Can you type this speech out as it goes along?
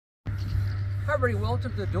Hi everybody,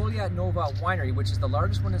 welcome to the Dolia Nova Winery, which is the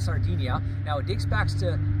largest one in Sardinia. Now it dates back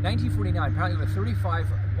to 1949. Apparently there were 35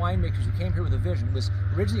 winemakers who came here with a vision. It was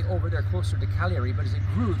originally over there closer to Cagliari, but as it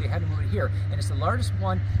grew, they had to move it here. And it's the largest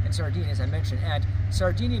one in Sardinia, as I mentioned. And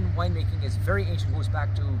Sardinian winemaking is very ancient, goes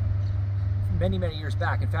back to many, many years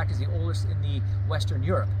back. In fact, it's the oldest in the Western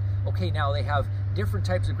Europe. Okay, now they have different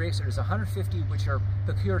types of grapes. There's 150 which are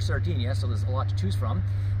peculiar Sardinia, so there's a lot to choose from.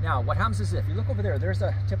 Now, what happens is if you look over there, there's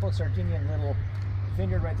a typical Sardinian little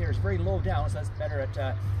vineyard right there. It's very low down, so that's better at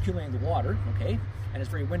accumulating the water, okay? And it's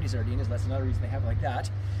very windy Sardinia, so that's another reason they have it like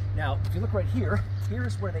that. Now, if you look right here,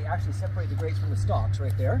 here's where they actually separate the grapes from the stalks,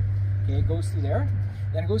 right there. Okay, it goes through there,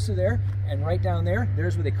 then it goes through there, and right down there,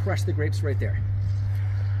 there's where they crush the grapes right there.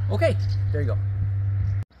 Okay, there you go.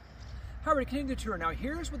 How are we continuing the tour? Now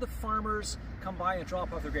here's where the farmers come by and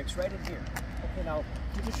drop off their grapes, right in here. Okay, now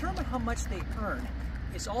to determine how much they earn,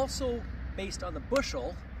 it's also based on the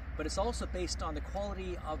bushel, but it's also based on the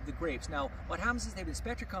quality of the grapes. Now what happens is they have an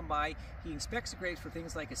inspector come by, he inspects the grapes for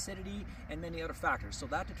things like acidity and many other factors. So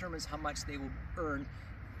that determines how much they will earn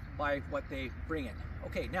by what they bring in.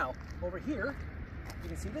 Okay, now over here, you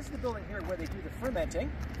can see this is the building here where they do the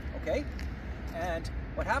fermenting, okay? And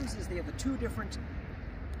what happens is they have the two different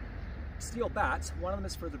steel bats. One of them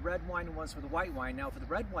is for the red wine and one's for the white wine. Now for the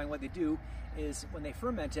red wine, what they do is when they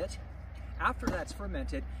ferment it, after that's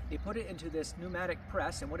fermented, they put it into this pneumatic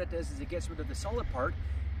press, and what it does is it gets rid of the solid part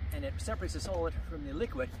and it separates the solid from the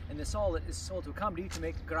liquid, and the solid is sold to a company to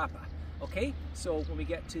make grappa. Okay, so when we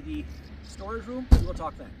get to the storage room, we'll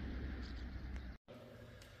talk then.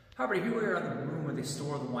 However, here we are in the room where they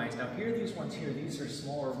store the wines. Now here, these ones here, these are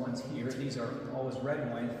smaller ones here. These are always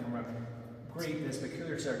red wines from a grape that's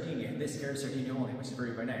peculiar to Sardinia, this area of Sardinia only, which is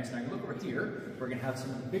very, very nice. Now you look over here, we're going to have some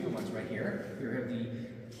of the bigger ones right here. Here we have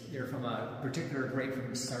they're from a particular grape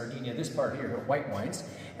from Sardinia, this part here, are white wines.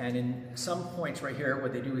 And in some points right here,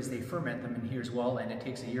 what they do is they ferment them in here as well, and it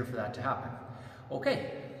takes a year for that to happen.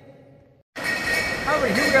 Okay. However,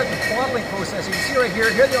 here we got the bottling process. You can see right here,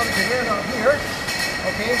 they're on the conveyor down here,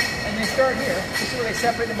 okay? And they start here. This is where they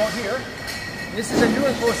separate them out here. This is a new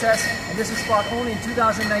process, and this is spot only in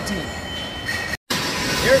 2019.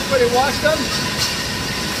 Here's where they wash them.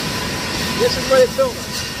 This is where they fill them,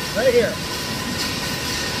 right here.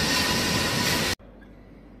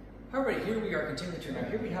 Alright, here we are continuing the tour. Now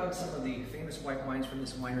here we have some of the famous white wines from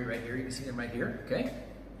this winery right here. You can see them right here, okay?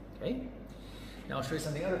 Okay. Now I'll show you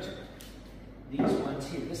some of the other two. These ones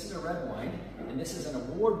here, this is a red wine, and this is an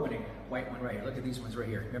award-winning white wine right here. Look at these ones right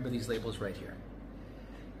here. Remember these labels right here.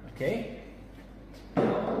 Okay?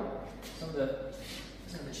 Now, some of the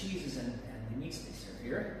cheeses and the meats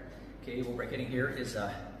here. Okay, what we're getting here is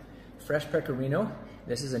fresh pecorino.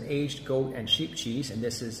 This is an aged goat and sheep cheese, and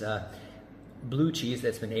this is blue cheese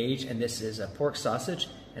that's been aged, and this is pork sausage,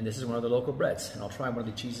 and this is one of the local breads. And I'll try one of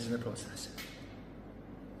the cheeses in the process.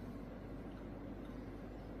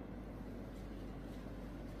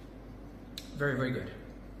 Very, very good.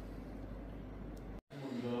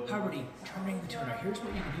 Alrighty, turning the tour. Now here's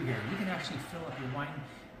what you can do here. You can actually fill up your wine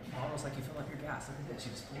bottles like you fill up your gas. Look at this.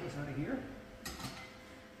 You just pull this out of here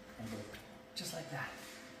and go just like that.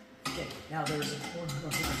 Okay, now there's four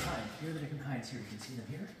different kinds. Here are the different kinds here. You can see them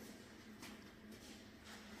here.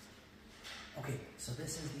 Okay, so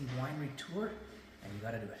this is the winery tour, and you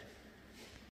gotta do it.